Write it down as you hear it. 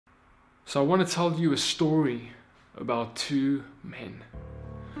So I want to tell you a story about two men.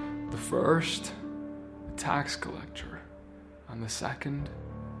 The first, a tax collector, and the second,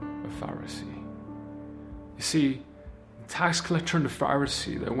 a Pharisee. You see, the tax collector and the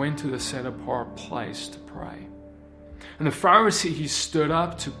Pharisee, they went to the set-apart place to pray. And the Pharisee, he stood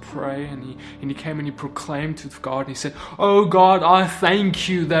up to pray, and he came and he proclaimed to God, and he said, "Oh God, I thank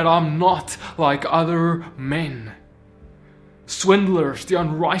you that I'm not like other men. Swindlers, the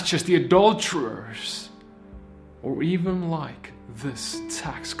unrighteous, the adulterers, or even like this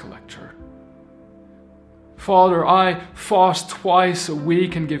tax collector. Father, I fast twice a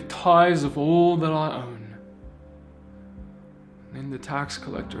week and give tithes of all that I own." And then the tax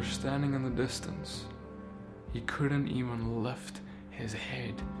collector, standing in the distance, he couldn't even lift his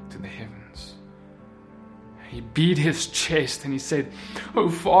head to the heavens. He beat his chest and he said, "Oh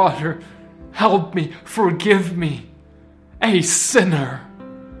Father, help me, forgive me, a sinner."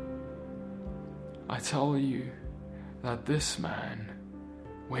 I tell you that this man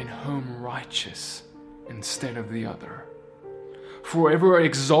went home righteous instead of the other. For whoever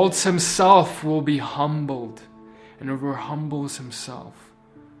exalts himself will be humbled, and whoever humbles himself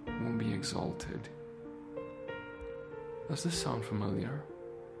will be exalted. Does this sound familiar?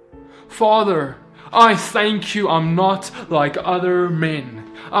 Father, I thank you I'm not like other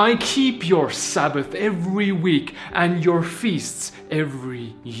men. I keep your Sabbath every week and your feasts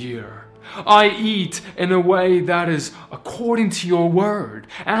every year. I eat in a way that is according to your word.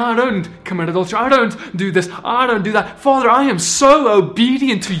 And I don't commit adultery. I don't do this. I don't do that. Father, I am so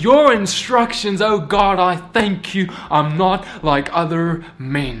obedient to your instructions. Oh God, I thank you I'm not like other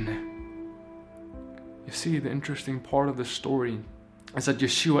men. You see, the interesting part of the story is that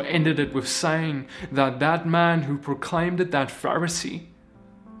Yeshua ended it with saying that that man who proclaimed it, that Pharisee,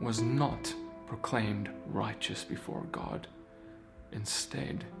 was not proclaimed righteous before God.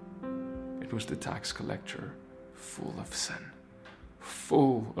 Instead, it was the tax collector, full of sin,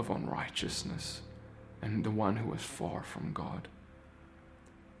 full of unrighteousness, and the one who was far from God.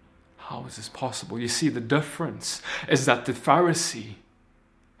 How is this possible? You see, the difference is that the Pharisee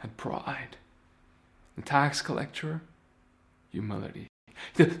had pride. The tax collector, humility.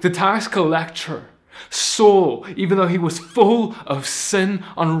 The tax collector saw, even though he was full of sin,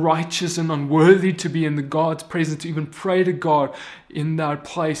 unrighteous and unworthy to be in the God's presence, to even pray to God in that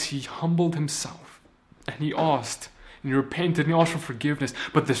place, he humbled himself and he asked and he repented and he asked for forgiveness.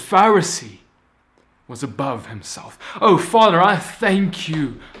 But the Pharisee was above himself. Oh Father, I thank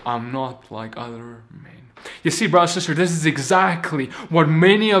you I'm not like other men. You see, brother, sister, this is exactly what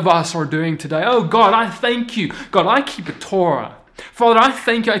many of us are doing today. Oh God, I thank you. God, I keep the Torah. Father, I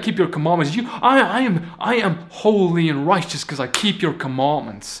thank you I keep your commandments. I am holy and righteous because I keep your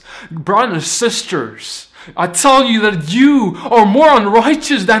commandments. Brothers and sisters, I tell you that you are more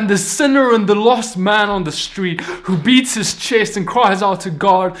unrighteous than the sinner and the lost man on the street who beats his chest and cries out to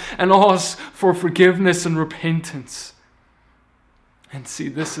God and asks for forgiveness and repentance. And see,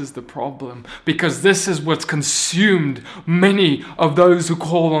 this is the problem, because this is what's consumed many of those who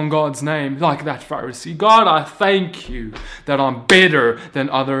call on God's name, like that Pharisee. God, I thank you that I'm better than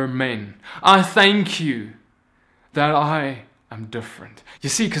other men. I thank you that I am different. You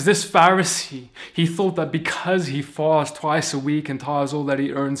see, because this Pharisee, he thought that because he fasts twice a week and tithes all that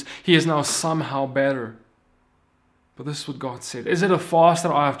he earns, he is now somehow better. But this is what God said. Is it a fast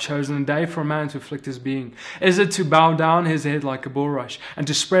that I have chosen, a day for a man to afflict his being? Is it to bow down his head like a bulrush and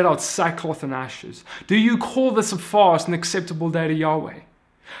to spread out sackcloth and ashes? Do you call this a fast, an acceptable day to Yahweh?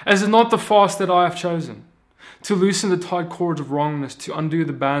 Is it not the fast that I have chosen? To loosen the tight cords of wrongness, to undo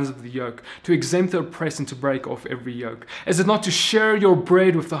the bands of the yoke, to exempt the oppressed and to break off every yoke? Is it not to share your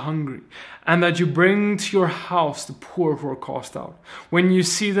bread with the hungry, and that you bring to your house the poor who are cast out? When you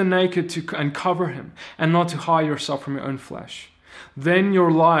see the naked, and cover him, and not to hide yourself from your own flesh? Then your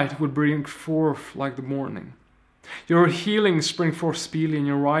light would bring forth like the morning. Your healing spring forth speedily, and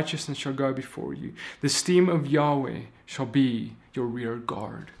your righteousness shall go before you. The steam of Yahweh shall be your rear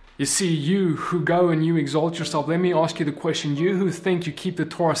guard. You see, you who go and you exalt yourself, let me ask you the question. You who think you keep the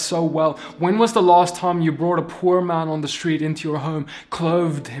Torah so well, when was the last time you brought a poor man on the street into your home,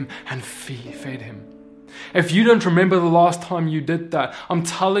 clothed him, and fed him? If you don't remember the last time you did that, I'm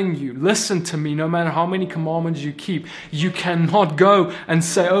telling you, listen to me, no matter how many commandments you keep, you cannot go and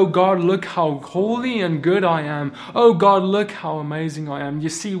say, oh God, look how holy and good I am. Oh God, look how amazing I am. You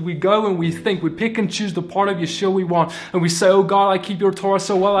see, we go and we think, we pick and choose the part of Yeshua we want, and we say, oh God, I keep your Torah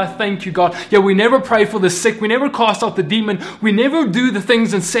so well, I thank you, God. Yeah, we never pray for the sick, we never cast out the demon, we never do the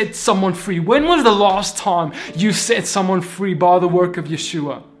things and set someone free. When was the last time you set someone free by the work of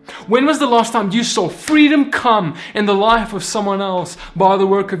Yeshua? When was the last time you saw freedom come in the life of someone else by the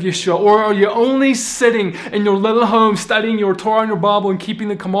work of Yeshua? Or are you only sitting in your little home studying your Torah and your Bible and keeping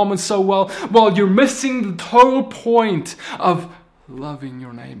the commandments so well while you're missing the total point of loving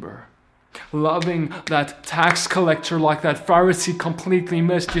your neighbor? Loving that tax collector like that Pharisee completely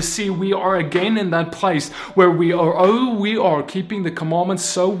missed. You see, we are again in that place where we are keeping the commandments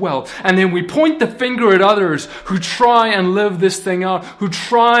so well. And then we point the finger at others who try and live this thing out, who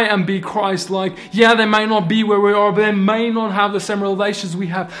try and be Christ-like. Yeah, they may not be where we are, but they may not have the same revelations we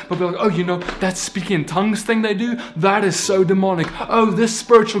have. But we're like, that speaking in tongues thing they do, that is so demonic. Oh, this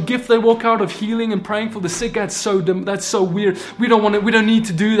spiritual gift they walk out of healing and praying for the sick, that's so weird. We don't need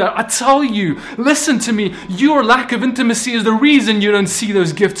to do that. I tell you, listen to me, your lack of intimacy is the reason you don't see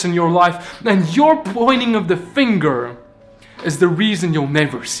those gifts in your life, and your pointing of the finger is the reason you'll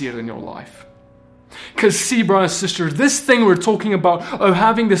never see it in your life. Because see, brothers and sisters, this thing we're talking about of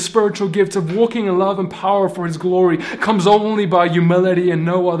having the spiritual gift of walking in love and power for His glory comes only by humility and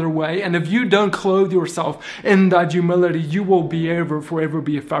no other way. And if you don't clothe yourself in that humility, you will forever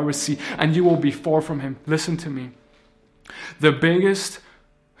be a Pharisee, and you will be far from Him. Listen to me. The biggest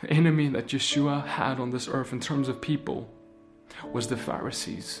enemy that Yeshua had on this earth in terms of people was the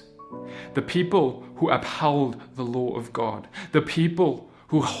Pharisees. The people who upheld the law of God. The people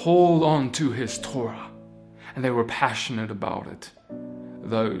who hold on to His Torah. And they were passionate about it.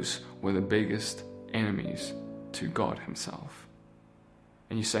 Those were the biggest enemies to God Himself.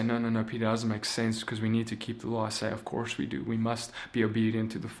 And you say, no, Peter, that doesn't make sense because we need to keep the law. I say, of course we do. We must be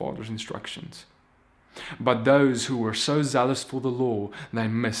obedient to the Father's instructions. But those who were so zealous for the law, they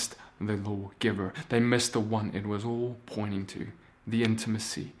missed the lawgiver. They missed the one it was all pointing to, the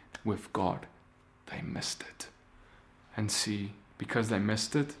intimacy with God. They missed it. And see, because they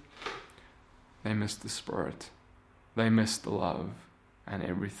missed it, they missed the Spirit. They missed the love and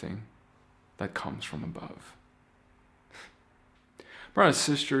everything that comes from above. Brother,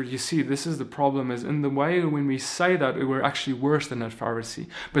 sister, you see, this is the problem, is in the way when we say that, we're actually worse than that Pharisee.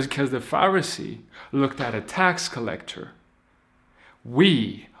 Because the Pharisee looked at a tax collector.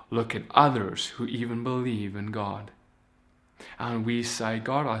 We look at others who even believe in God. And we say,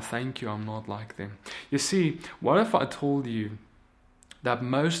 God, I thank you, I'm not like them. You see, what if I told you that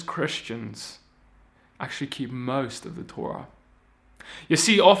most Christians actually keep most of the Torah? You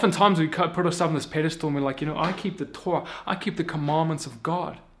see, oftentimes we put ourselves on this pedestal and we're like, I keep the Torah, I keep the commandments of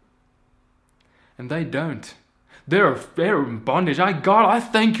God. And they don't. They're in bondage. God, I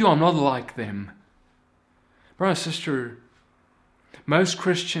thank you, I'm not like them. Brother, sister, most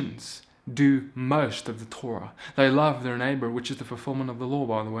Christians do most of the Torah. They love their neighbor, which is the fulfillment of the law,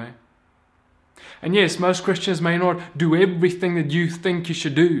 by the way. And yes, most Christians may not do everything that you think you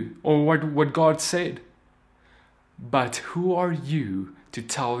should do or what God said. But who are you to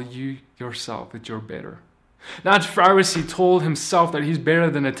tell you yourself that you're better? That Pharisee told himself that he's better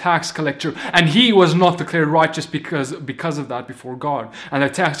than a tax collector, and he was not declared righteous because of that before God. And the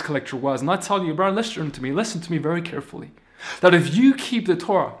tax collector was. And I tell you, brother, listen to me very carefully. That if you keep the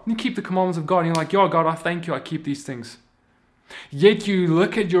Torah, you keep the commandments of God, and you're like, God, I thank you, I keep these things. Yet you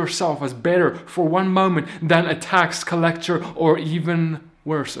look at yourself as better for one moment than a tax collector, or even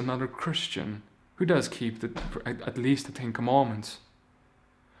worse, another Christian who does keep at least the 10 Commandments.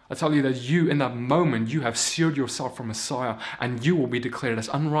 I tell you that you, in that moment, you have seared yourself from Messiah, and you will be declared as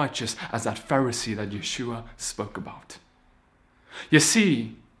unrighteous as that Pharisee that Yeshua spoke about. You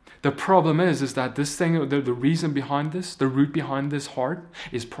see, the problem is that this thing, the reason behind this, the root behind this heart,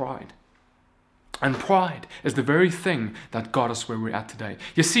 is pride. And pride is the very thing that got us where we're at today.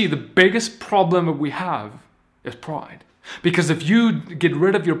 You see, the biggest problem that we have is pride. Because if you get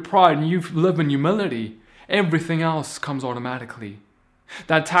rid of your pride and you live in humility, everything else comes automatically.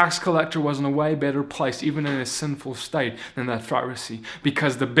 That tax collector was in a way better place, even in a sinful state, than that Pharisee.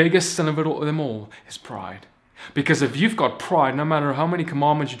 Because the biggest sin of them all is pride. Because if you've got pride, no matter how many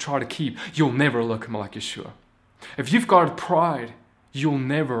commandments you try to keep, you'll never look like Yeshua. If you've got pride, you'll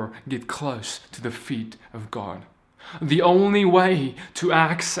never get close to the feet of God. The only way to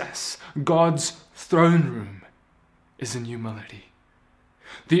access God's throne room is in humility.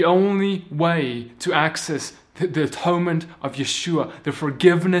 The only way to access the atonement of Yeshua, the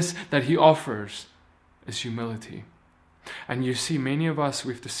forgiveness that He offers, is humility. And you see, many of us,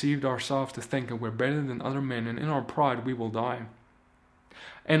 we've deceived ourselves to think that we're better than other men, and in our pride we will die.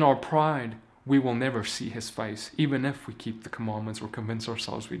 In our pride, we will never see His face, even if we keep the commandments or convince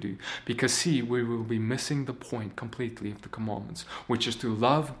ourselves we do. Because see, we will be missing the point completely of the commandments, which is to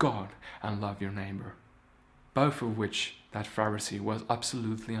love God and love your neighbor. Both of which that Pharisee was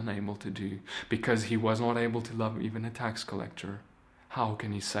absolutely unable to do, because he was not able to love even a tax collector, how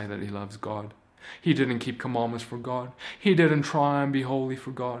can he say that he loves God? He didn't keep commandments for God. He didn't try and be holy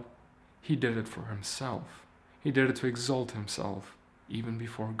for God. He did it for himself. He did it to exalt himself, even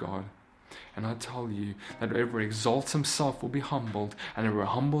before God. And I tell you that whoever exalts himself will be humbled, and whoever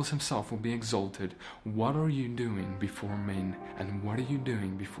humbles himself will be exalted. What are you doing before men, and what are you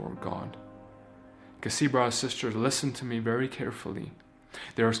doing before God? Because see, brothers and sisters, listen to me very carefully.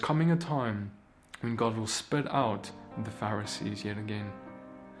 There is coming a time when God will spit out the Pharisees yet again.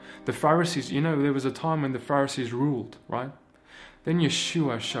 The Pharisees, there was a time when the Pharisees ruled, right? Then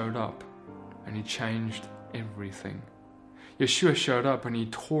Yeshua showed up and he changed everything. Yeshua showed up and he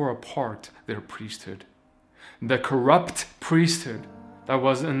tore apart their priesthood. The corrupt priesthood that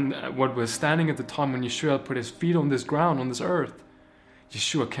was in what was standing at the time when Yeshua put his feet on this ground, on this earth,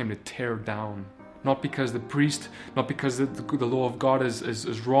 Yeshua came to tear down. Not because the law of God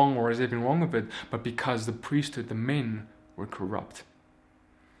is wrong or is anything wrong with it, but because the priesthood, the men, were corrupt.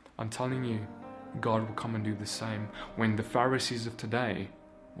 I'm telling you, God will come and do the same when the Pharisees of today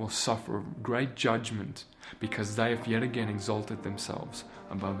will suffer great judgment because they have yet again exalted themselves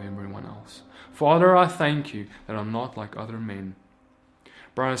above everyone else. Father, I thank you that I'm not like other men.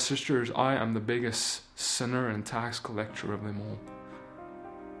 Brothers and sisters, I am the biggest sinner and tax collector of them all.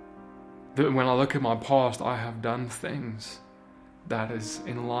 When I look at my past, I have done things that is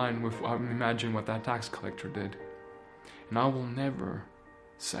in line with, imagine what that tax collector did. And I will never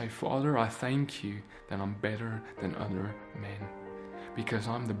say, Father, I thank you that I'm better than other men, because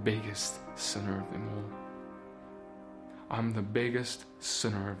I'm the biggest sinner of them all. I'm the biggest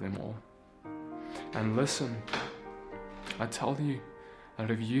sinner of them all. And listen, I tell you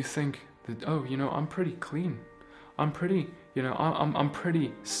that if you think that, I'm pretty clean, I'm pretty, I'm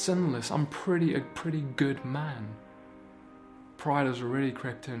pretty sinless, I'm a pretty good man, pride has already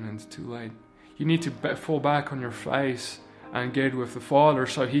crept in and it's too late. You need to fall back on your face and get with the Father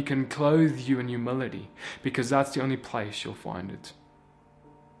so He can clothe you in humility, because that's the only place you'll find it.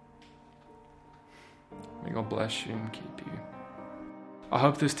 May God bless you and keep you. I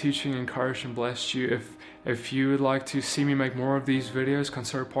hope this teaching encouraged and blessed you. If you would like to see me make more of these videos,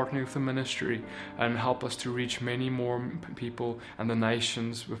 consider partnering with the ministry and help us to reach many more people and the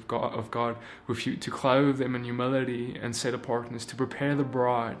nations of God with you, to clothe them in humility and set apartness, to prepare the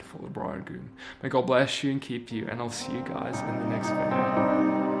bride for the bridegroom. May God bless you and keep you, and I'll see you guys in the next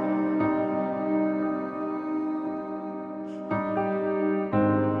video.